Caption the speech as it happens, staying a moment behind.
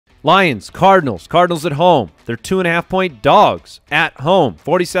Lions, Cardinals. Cardinals at home. They're 2.5-point dogs at home.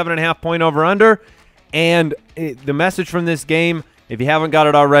 47.5-point over-under. And the message from this game, if you haven't got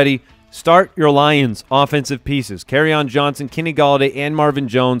it already, start your Lions offensive pieces. Kerryon Johnson, Kenny Golladay, and Marvin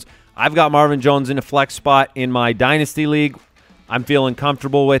Jones. I've got Marvin Jones in a flex spot in my Dynasty League. I'm feeling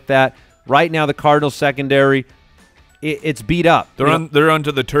comfortable with that. Right now, the Cardinals secondary, it's beat up. They're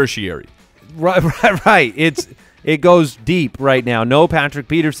onto the tertiary. Right. It goes deep right now. No Patrick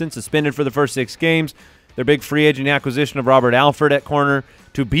Peterson, suspended for the first 6 games. Their big free agent acquisition of Robert Alford at corner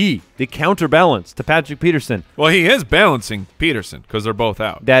to be the counterbalance to Patrick Peterson. Well, he is balancing Peterson because they're both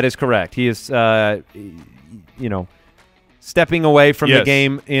out. That is correct. He is, stepping away from the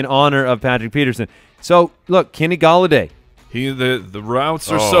game in honor of Patrick Peterson. So, look, Kenny Golladay. The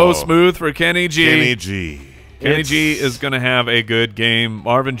routes are so smooth for Kenny G. Kenny G is going to have a good game.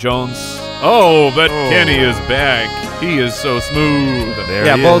 Marvin Jones. But Kenny is back. He is so smooth.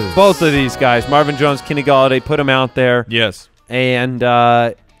 Both of these guys, Marvin Jones, Kenny Golladay, put them out there. Yes. And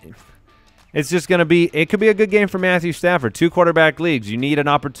it's just going to be – it could be a good game for Matthew Stafford. 2 quarterback leagues. You need an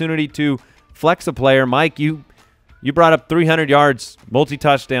opportunity to flex a player. Mike, you brought up 300 yards,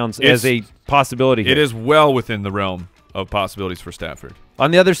 multi-touchdowns as a possibility here. It is well within the realm of possibilities for Stafford.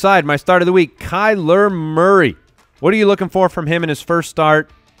 On the other side, my start of the week, Kyler Murray. What are you looking for from him in his first start?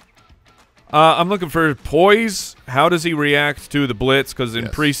 I'm looking for poise. How does he react to the blitz? Because in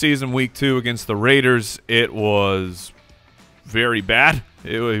preseason week 2 against the Raiders, it was very bad.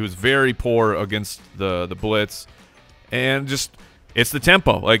 He was very poor against the blitz. And just it's the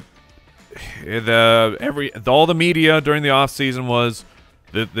tempo. Like all the media during the offseason was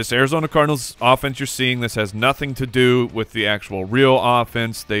this Arizona Cardinals offense you're seeing, this has nothing to do with the actual real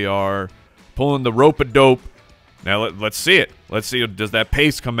offense. They are pulling the rope-a-dope. Now let's see it. Let's see. Does that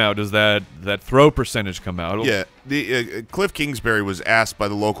pace come out? Does that throw percentage come out? Yeah. Cliff Kingsbury was asked by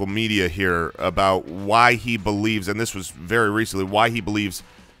the local media here about why he believes, and this was very recently, why he believes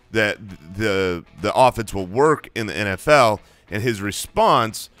that the offense will work in the NFL, and his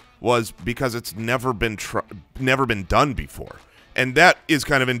response was because it's never been done before. And that is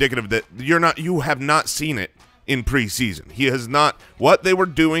kind of indicative that you have not seen it in preseason. He has not. What they were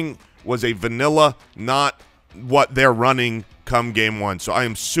doing was a vanilla, not what they're running come game 1. So I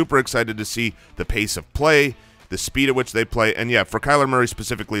am super excited to see the pace of play, the speed at which they play, and yeah, for Kyler Murray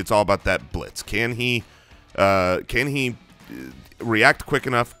specifically, it's all about that blitz. Can he react quick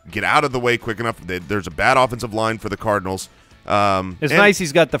enough, get out of the way quick enough? There's a bad offensive line for the Cardinals. It's nice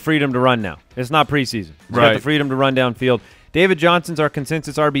he's got the freedom to run now. It's not preseason. He's got the freedom to run downfield. David Johnson's our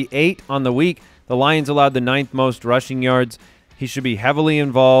consensus RB8 on the week. The Lions allowed the 9th most rushing yards. He should be heavily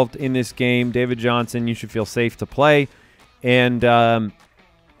involved in this game. David Johnson, you should feel safe to play. And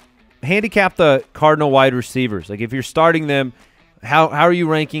handicap the Cardinal wide receivers. Like if you're starting them, how are you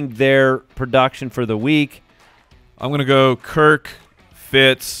ranking their production for the week? I'm going to go Kirk,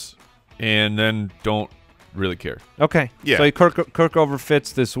 Fitz, and then don't really care. Okay. Yeah. So Kirk over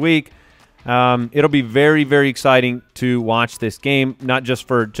Fitz this week. It'll be very, very exciting to watch this game, not just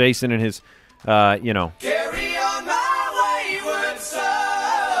for Jason and his, Carry on my wayward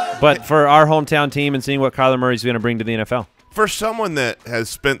son, but for our hometown team and seeing what Kyler Murray's going to bring to the NFL. For someone that has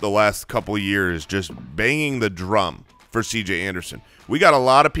spent the last couple of years just banging the drum for C.J. Anderson, we got a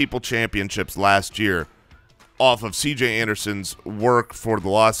lot of people championships last year off of C.J. Anderson's work for the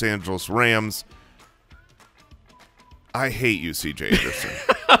Los Angeles Rams. I hate you, C.J. Anderson.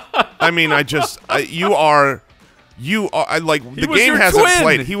 I mean, you are like the game hasn't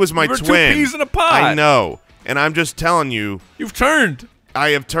played. He was my twin. 2 peas in a pod. I know, and I'm just telling you, you've turned. I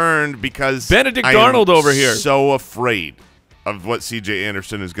have turned because Benedict Arnold over here. So afraid of what C.J.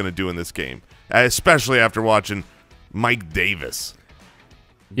 Anderson is going to do in this game, especially after watching Mike Davis.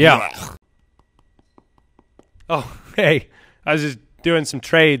 Yeah. Blah. Oh, hey, I was just doing some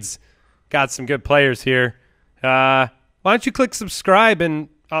trades. Got some good players here. Why don't you click subscribe and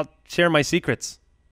I'll share my secrets.